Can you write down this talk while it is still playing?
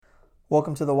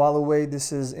Welcome to the Walla Way.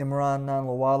 This is Imran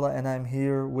Nanlawala, and I'm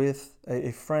here with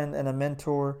a friend and a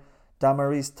mentor,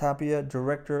 Damaris Tapia,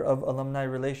 Director of Alumni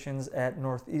Relations at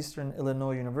Northeastern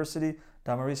Illinois University.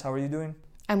 Damaris, how are you doing?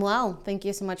 I'm well. Thank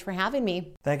you so much for having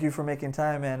me. Thank you for making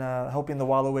time and helping the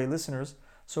Walla Way listeners.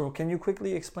 So can you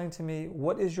quickly explain to me,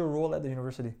 what is your role at the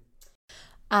university?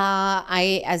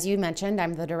 As you mentioned,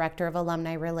 I'm the Director of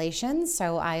Alumni Relations,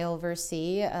 so I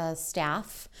oversee a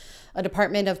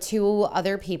department of two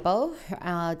other people.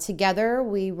 Together,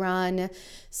 we run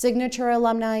signature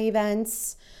alumni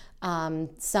events.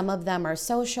 Some of them are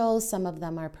social, some of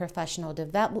them are professional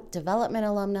development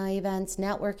alumni events,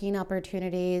 networking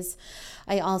opportunities.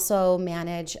 I also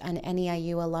manage an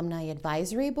NEIU alumni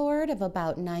advisory board of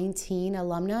about 19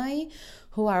 alumni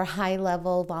who are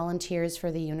high-level volunteers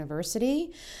for the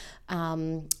university.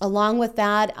 Along with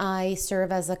that, I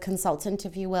serve as a consultant,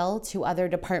 if you will, to other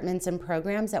departments and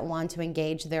programs that want to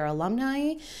engage their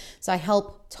alumni. So I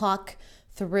help talk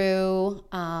through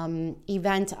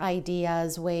event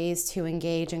ideas, ways to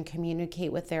engage and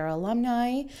communicate with their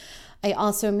alumni. I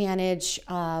also manage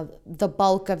the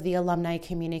bulk of the alumni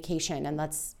communication, and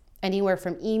that's anywhere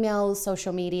from emails,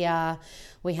 social media.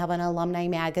 We have an alumni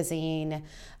magazine,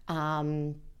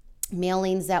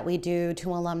 mailings that we do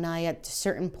to alumni at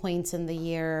certain points in the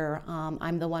year.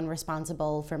 I'm the one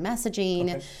responsible for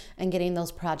messaging and getting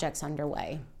those projects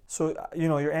underway. So,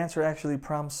 your answer actually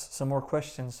prompts some more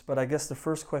questions, but I guess the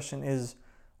first question is,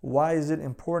 why is it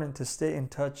important to stay in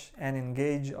touch and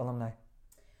engage alumni?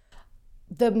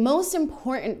 The most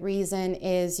important reason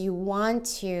is you want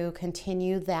to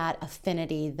continue that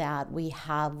affinity that we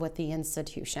have with the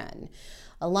institution.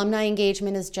 Alumni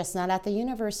engagement is just not at the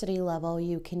university level.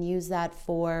 You can use that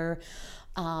for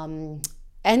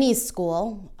any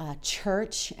school,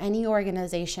 church, any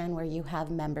organization where you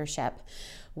have membership,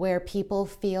 where people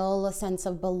feel a sense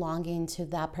of belonging to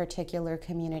that particular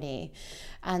community.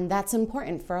 And that's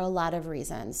important for a lot of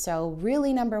reasons. So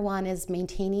really, number one is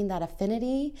maintaining that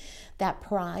affinity, that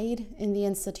pride in the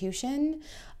institution.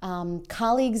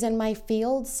 Colleagues in my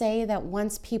field say that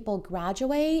once people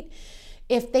graduate,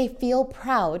 if they feel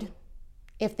proud,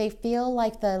 if they feel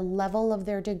like the level of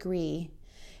their degree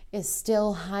is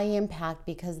still high impact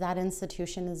because that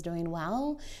institution is doing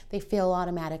well, they feel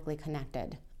automatically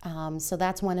connected. So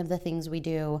that's one of the things we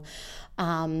do.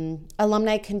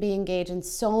 Alumni can be engaged in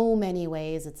so many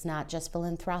ways. It's not just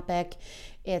philanthropic.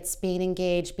 It's being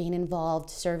engaged, being involved,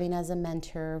 serving as a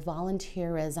mentor,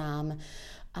 volunteerism,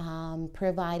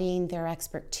 providing their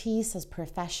expertise as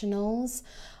professionals.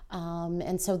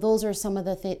 And so those are some of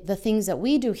the things that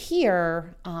we do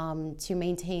here to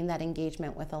maintain that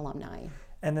engagement with alumni.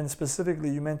 And then specifically,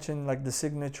 you mentioned like the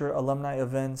signature alumni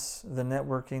events, the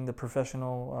networking, the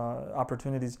professional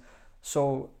opportunities.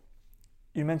 So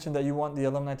you mentioned that you want the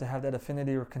alumni to have that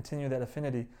affinity or continue that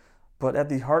affinity. But at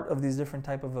the heart of these different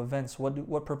type of events,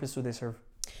 what purpose do they serve?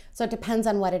 So it depends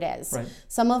on what it is. Right.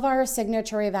 Some of our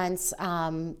signature events,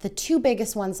 the two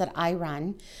biggest ones that I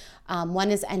run,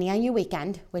 one is NEIU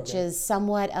Weekend, which is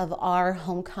somewhat of our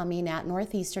homecoming at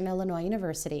Northeastern Illinois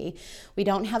University. We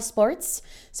don't have sports,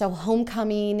 so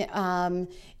homecoming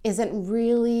isn't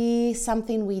really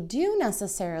something we do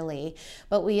necessarily,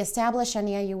 but we established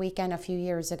NEIU Weekend a few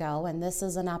years ago, and this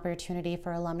is an opportunity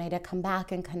for alumni to come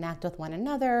back and connect with one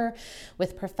another,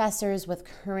 with professors, with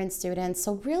current students.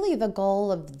 So really the goal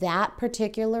of that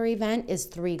particular event is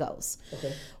three goals.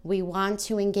 We want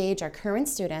to engage our current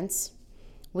students.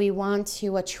 We want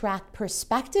to attract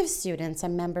prospective students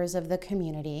and members of the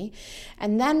community.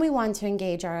 And then we want to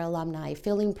engage our alumni,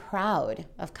 feeling proud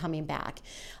of coming back.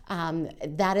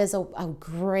 That is a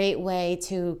great way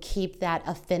to keep that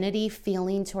affinity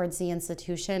feeling towards the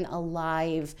institution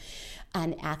alive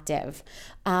and active.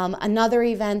 Another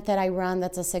event that I run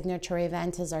that's a signature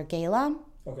event is our gala.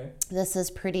 This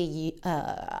is pretty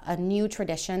a new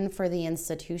tradition for the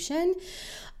institution.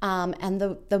 And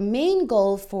the main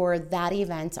goal for that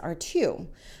event are two.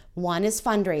 One is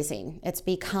fundraising. It's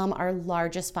become our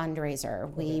largest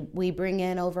fundraiser. We bring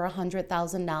in over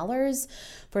 $100,000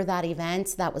 for that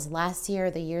event. That was last year.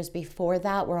 The years before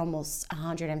that were almost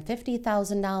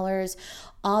 $150,000.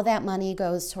 All that money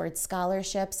goes towards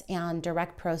scholarships and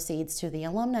direct proceeds to the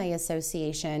Alumni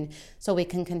Association so we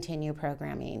can continue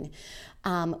programming.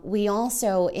 We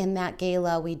also, in that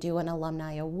gala, we do an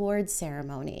alumni awards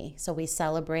ceremony. So we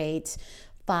celebrate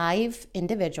 5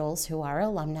 individuals who are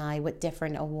alumni with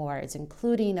different awards,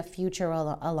 including a future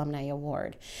alumni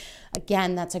award.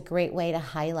 Again, that's a great way to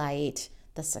highlight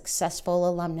the successful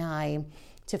alumni,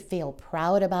 to feel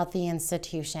proud about the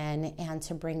institution, and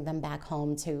to bring them back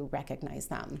home to recognize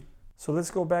them. So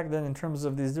let's go back then in terms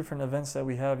of these different events that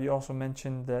we have. You also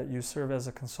mentioned that you serve as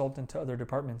a consultant to other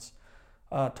departments.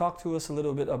 Talk to us a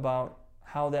little bit about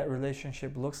how that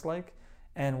relationship looks like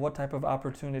and what type of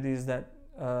opportunities that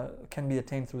can be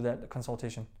attained through that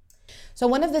consultation. So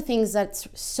one of the things that's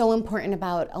so important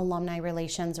about alumni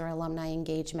relations or alumni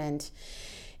engagement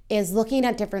is looking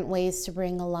at different ways to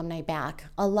bring alumni back.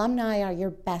 Alumni are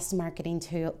your best marketing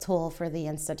tool for the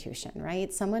institution,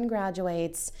 right? Someone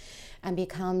graduates and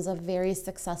becomes a very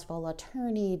successful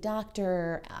attorney,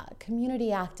 doctor, community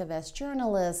activist,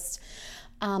 journalist,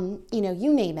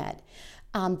 you name it.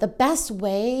 The best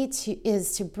way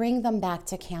is to bring them back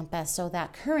to campus so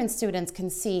that current students can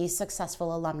see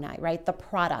successful alumni, right? The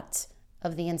product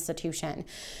of the institution.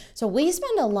 So we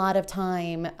spend a lot of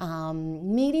time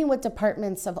meeting with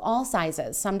departments of all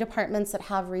sizes. Some departments that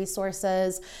have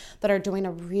resources that are doing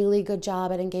a really good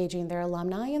job at engaging their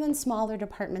alumni, and then smaller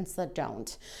departments that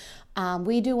don't.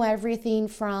 We do everything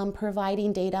from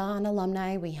providing data on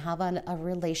alumni. We have a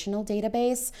relational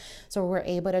database, so we're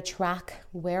able to track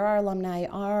where our alumni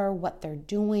are, what they're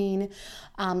doing.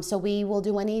 So we will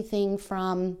do anything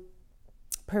from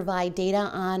provide data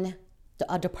on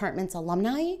a department's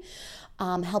alumni,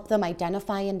 help them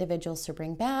identify individuals to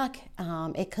bring back.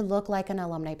 It could look like an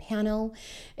alumni panel.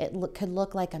 It could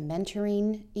look like a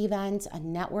mentoring event, a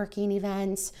networking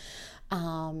event.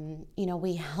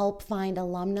 We help find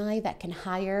alumni that can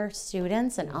hire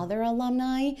students and other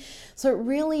alumni. So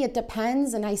it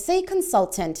depends. And I say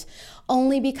consultant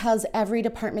only because every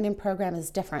department and program is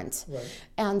different. Right.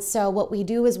 And so what we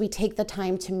do is we take the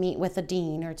time to meet with a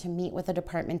dean or to meet with a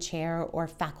department chair or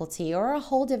faculty or a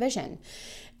whole division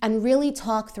and really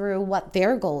talk through what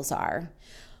their goals are,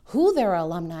 who their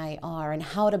alumni are, and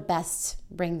how to best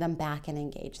bring them back and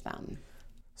engage them.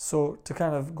 So to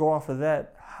kind of go off of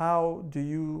that, how do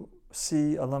you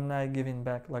see alumni giving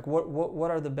back? Like what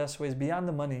are the best ways beyond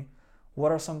the money?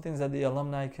 What are some things that the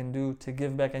alumni can do to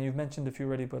give back? And you've mentioned a few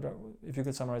already, but if you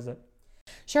could summarize that.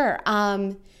 Sure.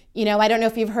 I don't know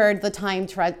if you've heard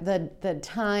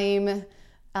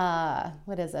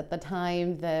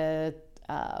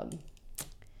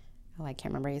I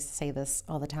can't remember, I used to say this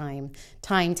all the time.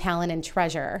 Time, talent, and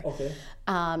treasure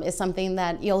is something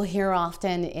that you'll hear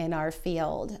often in our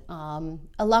field.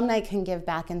 Alumni can give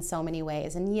back in so many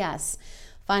ways. And yes,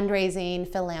 fundraising,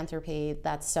 philanthropy,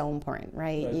 that's so important,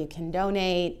 right? You can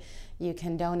donate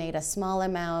a small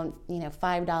amount,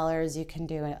 $5. You can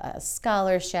do a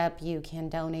scholarship. You can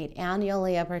donate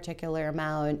annually a particular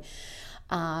amount.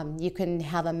 You can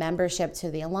have a membership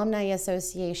to the Alumni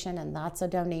Association, and that's a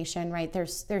donation, right?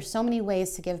 There's so many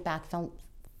ways to give back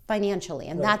financially,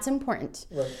 and that's important.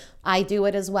 Right. I do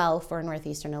it as well for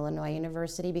Northeastern Illinois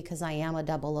University because I am a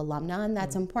double alumna, and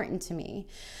that's important to me.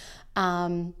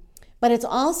 But it's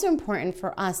also important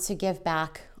for us to give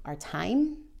back our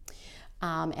time,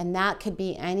 and that could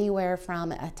be anywhere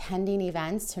from attending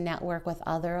events to network with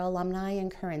other alumni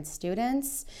and current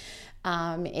students.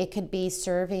 It could be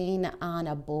serving on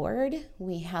a board.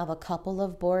 We have a couple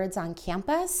of boards on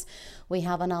campus. We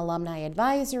have an alumni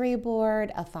advisory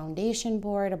board, a foundation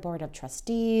board, a board of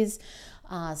trustees.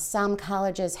 Some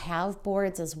colleges have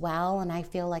boards as well, and I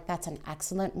feel like that's an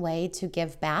excellent way to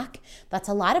give back. That's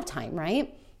a lot of time,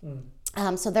 right?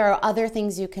 So there are other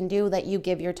things you can do that you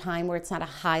give your time where it's not a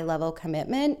high level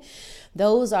commitment.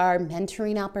 Those are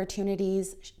mentoring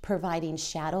opportunities, providing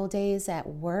shadow days at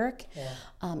work,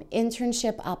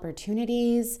 internship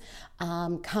opportunities,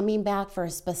 coming back for a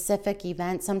specific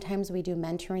event. Sometimes we do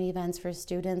mentoring events for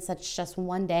students that's just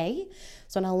one day.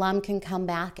 So an alum can come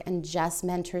back and just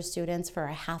mentor students for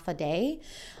a half a day.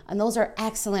 And those are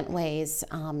excellent ways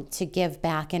to give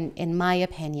back, in my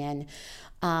opinion.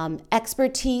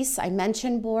 Expertise, I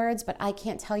mentioned boards, but I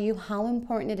can't tell you how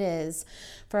important it is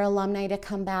for alumni to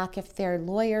come back if they're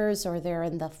lawyers or they're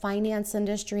in the finance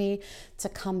industry to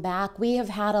come back. We have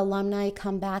had alumni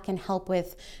come back and help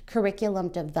with curriculum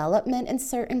development in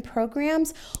certain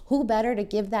programs. Who better to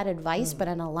give that advice but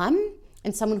an alum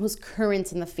and someone who's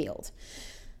current in the field?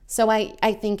 So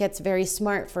I think it's very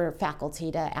smart for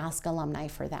faculty to ask alumni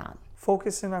for that.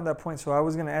 Focusing on that point, so I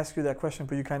was going to ask you that question,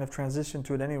 but you kind of transitioned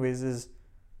to it anyways, is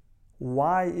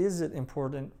why is it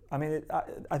important? I mean,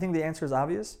 I think the answer is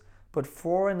obvious, but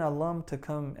for an alum to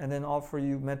come and then offer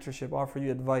you mentorship, offer you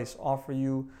advice, offer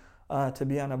you to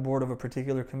be on a board of a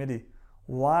particular committee,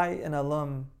 why an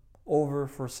alum over,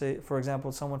 for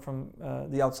example, someone from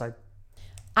the outside?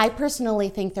 I personally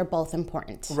think they're both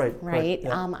important. Right.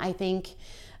 Yeah. I think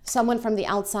someone from the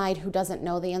outside who doesn't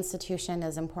know the institution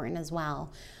is important as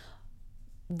well.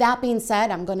 That being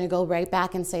said, I'm going to go right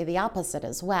back and say the opposite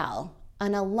as well.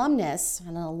 An alumnus,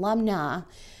 an alumna,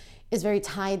 is very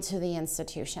tied to the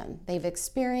institution. They've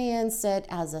experienced it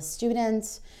as a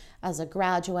student, as a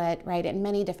graduate, right, in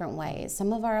many different ways.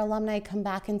 Some of our alumni come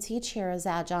back and teach here as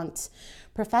adjunct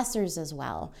professors as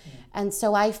well. And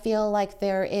so I feel like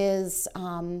there is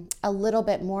a little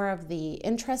bit more of the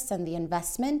interest and the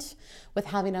investment with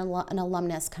having an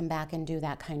alumnus come back and do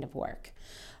that kind of work.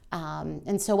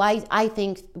 And so I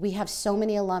think we have so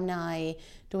many alumni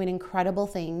doing incredible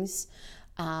things.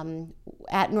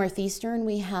 At Northeastern,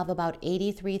 we have about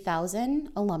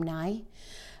 83,000 alumni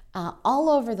all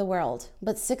over the world,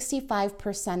 but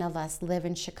 65% of us live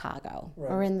in Chicago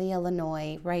or in the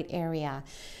Illinois area.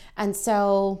 And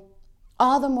so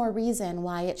all the more reason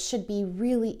why it should be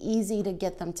really easy to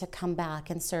get them to come back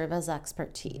and serve as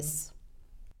expertise.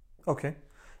 Okay.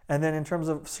 And then in terms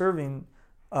of serving,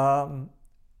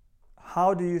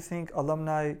 how do you think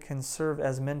alumni can serve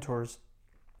as mentors,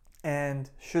 and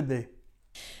should they?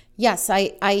 Yes,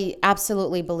 I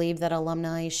absolutely believe that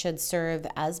alumni should serve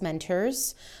as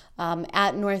mentors.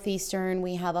 At Northeastern,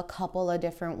 we have a couple of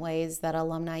different ways that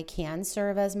alumni can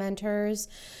serve as mentors.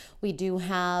 We do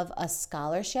have a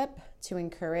scholarship to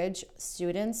encourage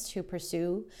students to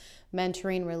pursue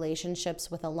mentoring relationships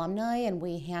with alumni, and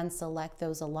we hand select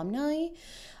those alumni.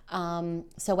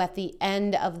 So at the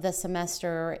end of the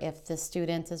semester, if the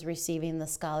student is receiving the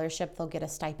scholarship, they'll get a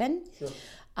stipend. Sure.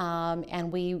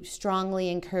 And we strongly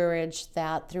encourage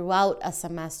that throughout a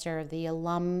semester, the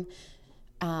alum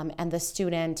and the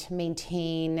student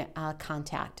maintain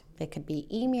contact. It could be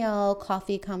email,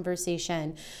 coffee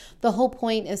conversation. The whole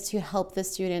point is to help the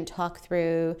student talk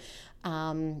through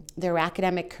their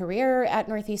academic career at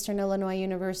Northeastern Illinois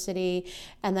University,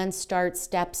 and then start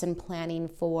steps in planning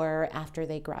for after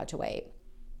they graduate.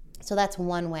 So that's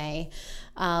one way.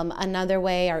 Another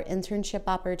way are internship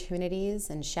opportunities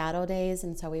and shadow days.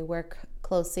 And so we work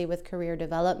closely with career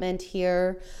development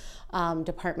here,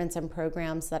 departments and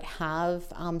programs that have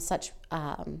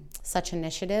such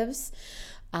initiatives.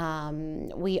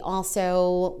 We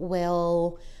also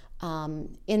will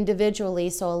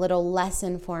individually, so a little less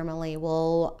informally,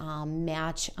 will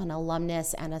match an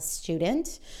alumnus and a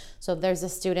student. So if there's a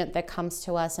student that comes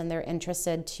to us and they're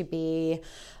interested to be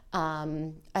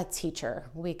a teacher,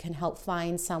 we can help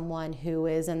find someone who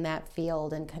is in that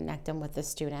field and connect them with the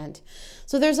student.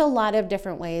 So there's a lot of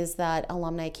different ways that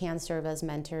alumni can serve as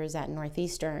mentors at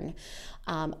Northeastern.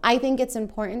 I think it's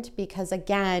important because,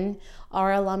 again,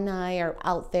 our alumni are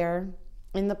out there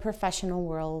in the professional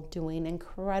world doing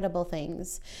incredible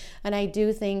things. And I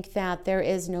do think that there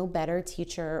is no better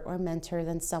teacher or mentor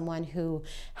than someone who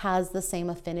has the same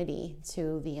affinity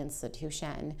to the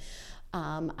institution.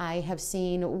 I have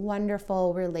seen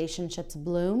wonderful relationships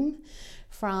bloom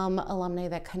from alumni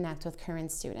that connect with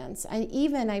current students.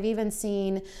 And I've even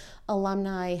seen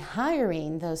alumni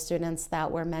hiring those students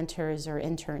that were mentors or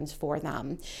interns for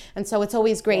them. And so it's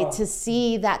always great to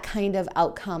see that kind of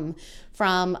outcome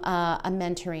from a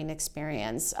mentoring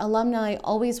experience. Alumni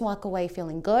always walk away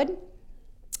feeling good.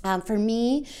 For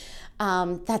me,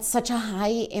 that's such a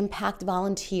high impact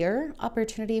volunteer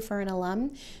opportunity for an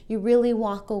alum. You really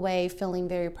walk away feeling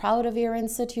very proud of your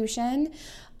institution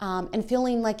and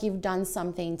feeling like you've done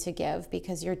something to give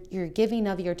because you're giving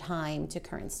of your time to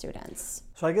current students.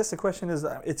 So I guess the question is,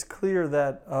 it's clear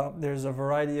that there's a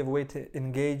variety of ways to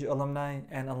engage alumni,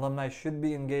 and alumni should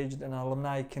be engaged, and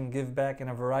alumni can give back in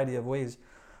a variety of ways.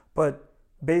 But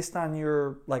based on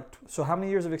your, so how many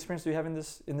years of experience do you have in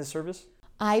this service?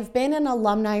 I've been in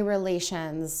alumni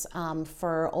relations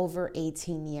for over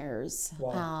 18 years.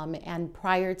 Wow. And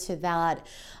prior to that,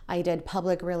 I did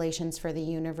public relations for the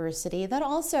university that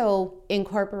also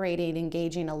incorporated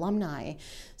engaging alumni.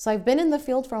 So I've been in the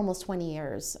field for almost 20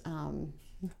 years.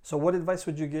 So what advice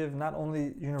would you give not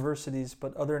only universities,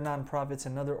 but other nonprofits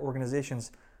and other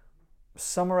organizations?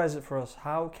 Summarize it for us.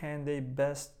 How can they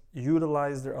best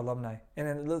utilize their alumni? And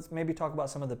then let's maybe talk about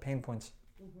some of the pain points.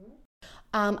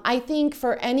 I think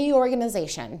for any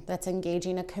organization that's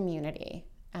engaging a community,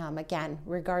 again,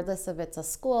 regardless if it's a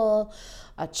school,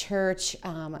 a church,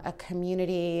 a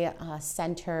community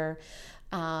center,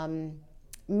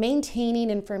 maintaining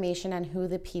information on who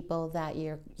the people that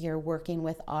you're working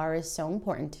with are is so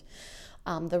important.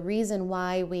 The reason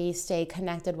why we stay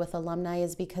connected with alumni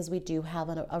is because we do have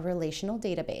a relational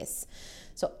database.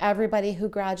 So everybody who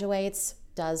graduates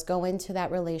does go into that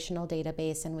relational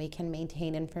database and we can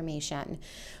maintain information.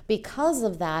 Because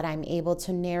of that, I'm able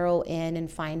to narrow in and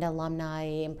find alumni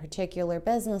in particular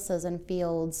businesses and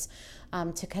fields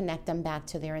to connect them back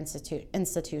to their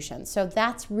institution. So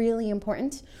that's really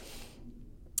important.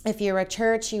 If you're a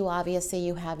church, you have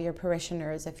your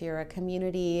parishioners. If you're a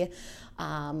community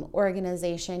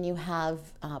organization, you have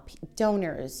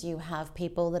donors. You have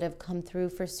people that have come through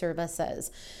for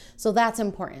services. So that's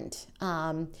important.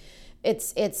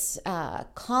 It's a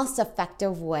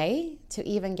cost-effective way to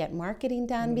even get marketing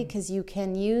done because you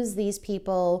can use these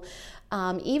people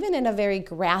even in a very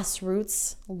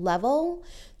grassroots level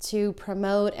to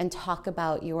promote and talk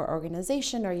about your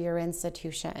organization or your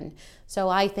institution. So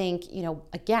I think,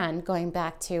 again, going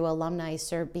back to alumni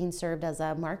being served as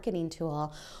a marketing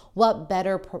tool, what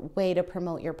better way to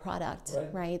promote your product,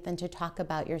 right, than to talk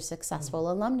about your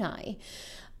successful alumni.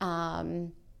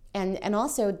 And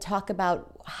also talk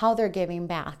about how they're giving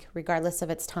back, regardless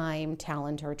of its time,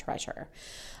 talent, or treasure.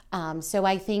 So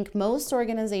I think most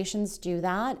organizations do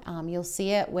that. You'll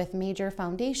see it with major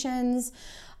foundations.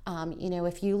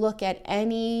 If you look at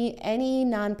any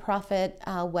nonprofit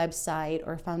website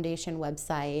or foundation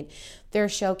website, they're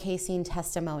showcasing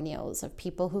testimonials of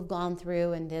people who've gone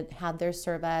through and had their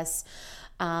service.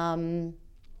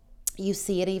 You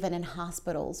see it even in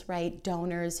hospitals, right?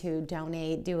 Donors who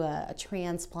donate, do a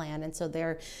transplant, and so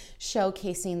they're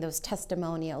showcasing those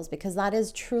testimonials because that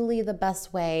is truly the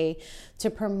best way to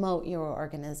promote your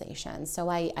organization. So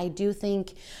I do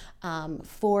think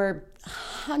for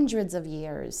hundreds of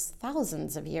years,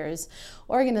 thousands of years,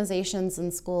 organizations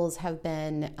and schools have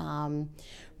been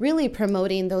really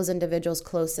promoting those individuals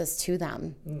closest to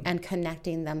them and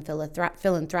connecting them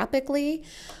philanthropically.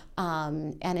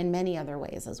 And in many other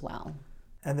ways as well.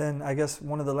 And then I guess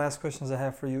one of the last questions I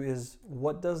have for you is,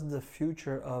 what does the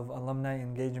future of alumni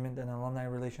engagement and alumni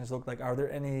relations look like? Are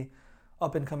there any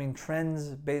up and coming trends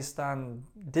based on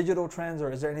digital trends,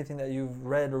 or is there anything that you've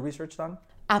read or researched on?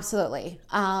 Absolutely.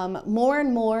 More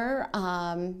and more,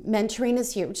 mentoring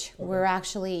is huge. Okay. We're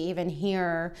actually even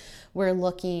here, we're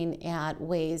looking at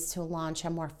ways to launch a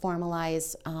more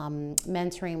formalized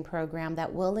mentoring program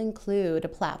that will include a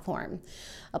platform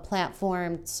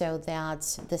so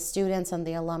that the students and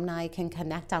the alumni can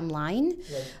connect online.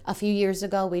 Right. A few years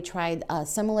ago, we tried a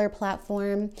similar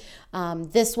platform.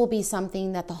 This will be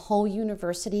something that the whole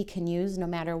university can use no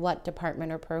matter what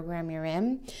department or program you're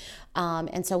in.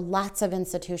 And so lots of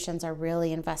institutions are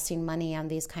really investing money on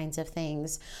these kinds of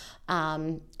things.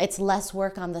 It's less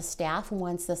work on the staff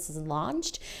once this is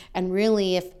launched. And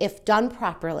really, if done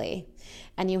properly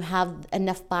and you have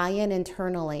enough buy-in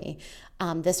internally,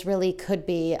 this really could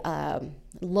be a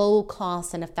low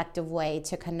cost and effective way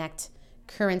to connect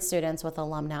current students with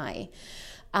alumni.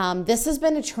 This has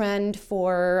been a trend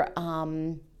for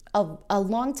a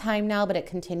long time now, but it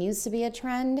continues to be a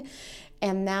trend.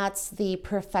 And that's the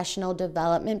professional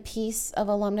development piece of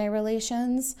alumni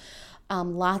relations.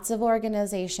 Lots of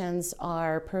organizations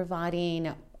are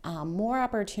providing more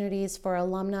opportunities for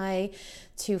alumni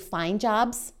to find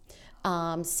jobs,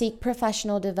 seek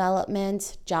professional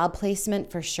development, job placement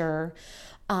for sure,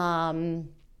 and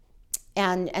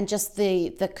just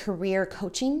the career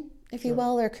coaching, if you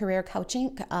will, or career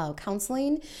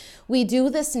counseling. We do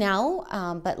this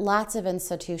now, but lots of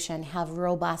institutions have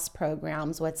robust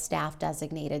programs with staff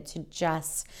designated to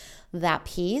just that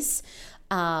piece.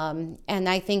 And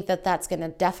I think that that's going to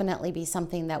definitely be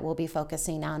something that we'll be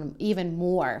focusing on even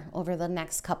more over the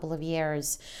next couple of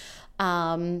years.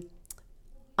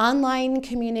 Online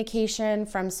communication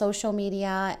from social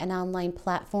media and online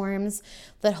platforms,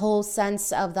 the whole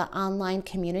sense of the online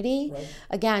community. Right.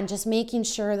 Again, just making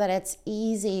sure that it's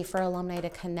easy for alumni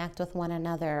to connect with one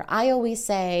another. I always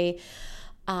say,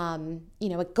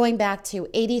 going back to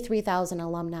 83,000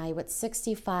 alumni with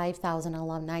 65,000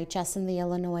 alumni just in the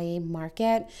Illinois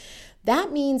market,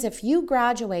 that means if you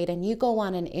graduate and you go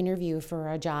on an interview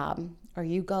for a job, or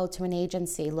you go to an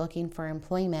agency looking for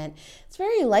employment, it's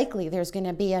very likely there's going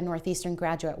to be a Northeastern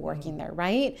graduate working there,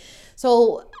 right?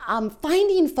 So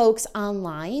finding folks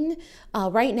online,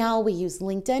 right now we use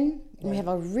LinkedIn. We have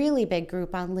a really big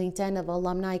group on LinkedIn of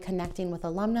alumni connecting with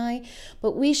alumni,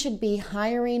 but we should be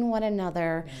hiring one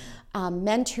another,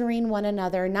 mentoring one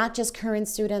another, not just current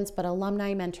students, but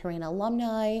alumni mentoring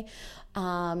alumni.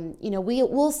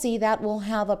 We'll see that. We'll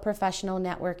have a professional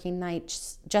networking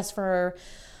night just for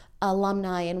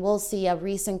alumni, and we'll see a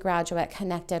recent graduate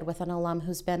connected with an alum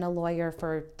who's been a lawyer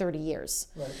for 30 years.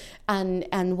 Right.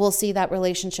 And we'll see that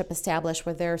relationship established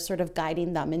where they're sort of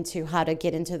guiding them into how to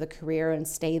get into the career and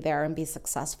stay there and be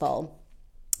successful.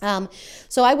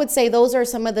 So I would say those are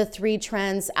some of the three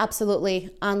trends: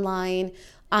 absolutely online,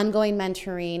 ongoing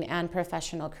mentoring, and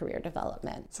professional career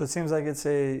development. So it seems like it's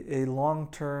a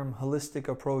long-term holistic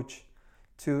approach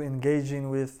to engaging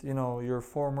with, your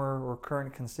former or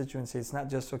current constituency. It's not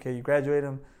just, okay, you graduate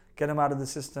them, get them out of the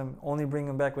system, only bring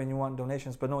them back when you want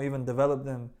donations, but no, even develop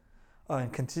them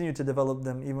and continue to develop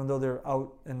them even though they're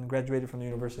out and graduated from the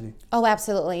university. Oh,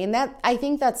 absolutely. And that, I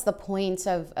think that's the point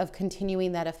of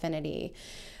continuing that affinity.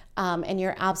 And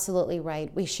you're absolutely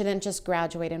right. We shouldn't just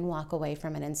graduate and walk away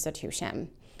from an institution.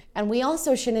 And we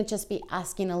also shouldn't just be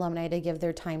asking alumni to give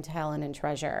their time, talent, and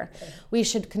treasure. We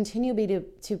should continue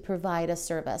to provide a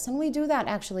service. And we do that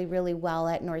actually really well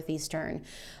at Northeastern.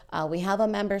 We have a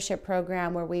membership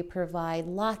program where we provide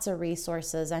lots of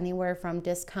resources, anywhere from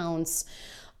discounts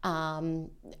to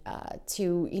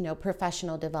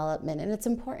professional development. And it's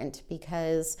important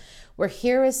because we're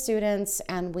here as students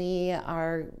and we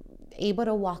are able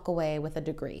to walk away with a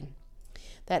degree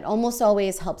that almost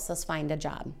always helps us find a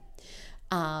job.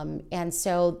 And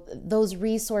so those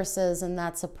resources and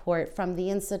that support from the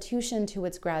institution to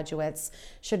its graduates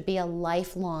should be a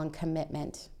lifelong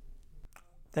commitment.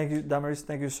 Thank you, Damaris.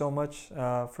 Thank you so much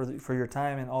for your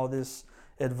time and all this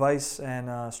advice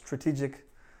and strategic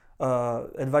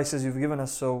advices you've given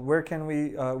us. So where can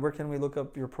we look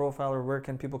up your profile, or where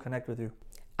can people connect with you?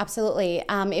 Absolutely.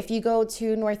 If you go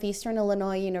to Northeastern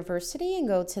Illinois University and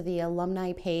go to the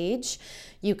alumni page,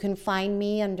 you can find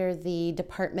me under the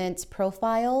department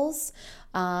profiles.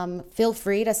 Feel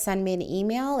free to send me an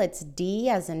email. It's D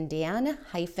as in Dan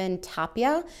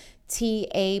 -Tapia,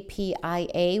 TAPIA1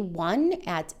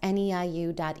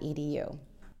 @neiu.edu.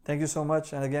 Thank you so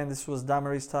much. And again, this was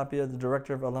Damaris Tapia, the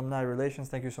Director of Alumni Relations.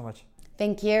 Thank you so much.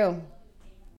 Thank you.